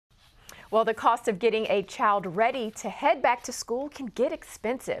Well, the cost of getting a child ready to head back to school can get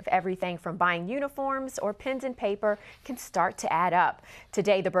expensive. Everything from buying uniforms or pens and paper can start to add up.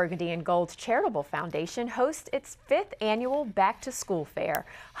 Today, the Burgundy and Gold Charitable Foundation hosts its 5th annual Back to School Fair.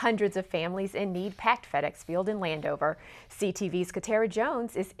 Hundreds of families in need packed FedEx Field in Landover. CTV's Katerra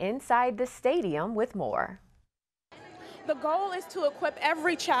Jones is inside the stadium with more. The goal is to equip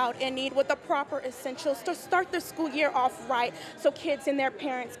every child in need with the proper essentials to start the school year off right, so kids and their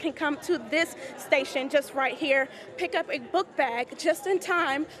parents can come to this station just right here, pick up a book bag just in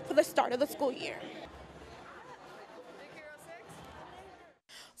time for the start of the school year.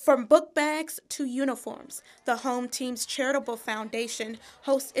 From book bags to uniforms, the home team's Charitable Foundation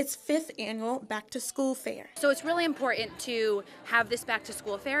hosts its 5th annual Back to School Fair. So it's really important to have this Back to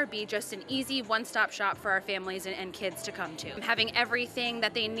School Fair be just an easy one-stop shop for our families and kids to come to. Having everything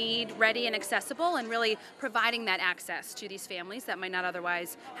that they need ready and accessible, and really providing that access to these families that might not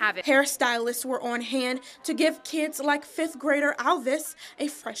otherwise have it. Hairstylists were on hand to give kids like 5th grader Alvis a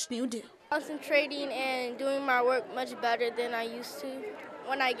fresh new do. Concentrating and doing my work much better than I used to.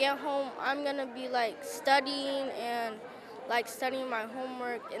 When I get home, I'm gonna be studying and studying my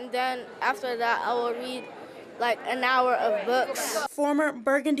homework, and then after that I will read an hour of books. Former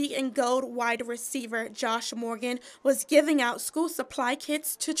Burgundy and Gold wide receiver Josh Morgan was giving out school supply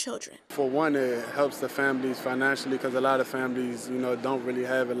kits to children. For one, it helps the families financially, because a lot of families, don't really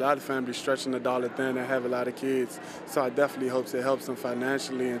have it. A lot of families stretching the dollar thin and have a lot of kids. So I definitely hope it helps them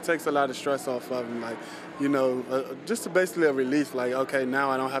financially and takes a lot of stress off of them. Just basically a relief, okay,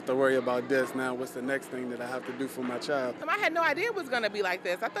 now I don't have to worry about this. Now what's the next thing that I have to do for my child? I had no idea it was going to be like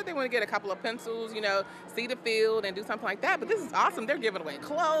this. I thought they were going to get a couple of pencils, see the field and do something like that. But this is awesome. They're giving away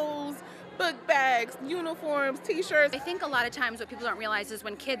clothes, book bags, uniforms, T-shirts. I think a lot of times what people don't realize is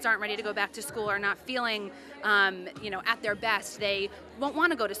when kids aren't ready to go back to school or not feeling, at their best, they won't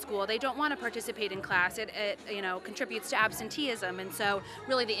want to go to school. They don't want to participate in class. It contributes to absenteeism. And so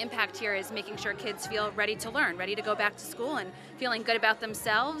really the impact here is making sure kids feel ready to learn, ready to go back to school and feeling good about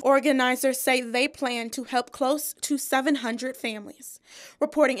themselves. Organizers say they plan to help close to 700 families.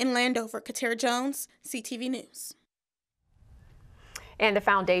 Reporting in Landover, Katerra Jones, CTV News. And the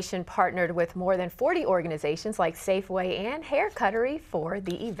foundation partnered with more than 40 organizations like Safeway and Hair Cuttery for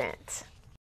the event.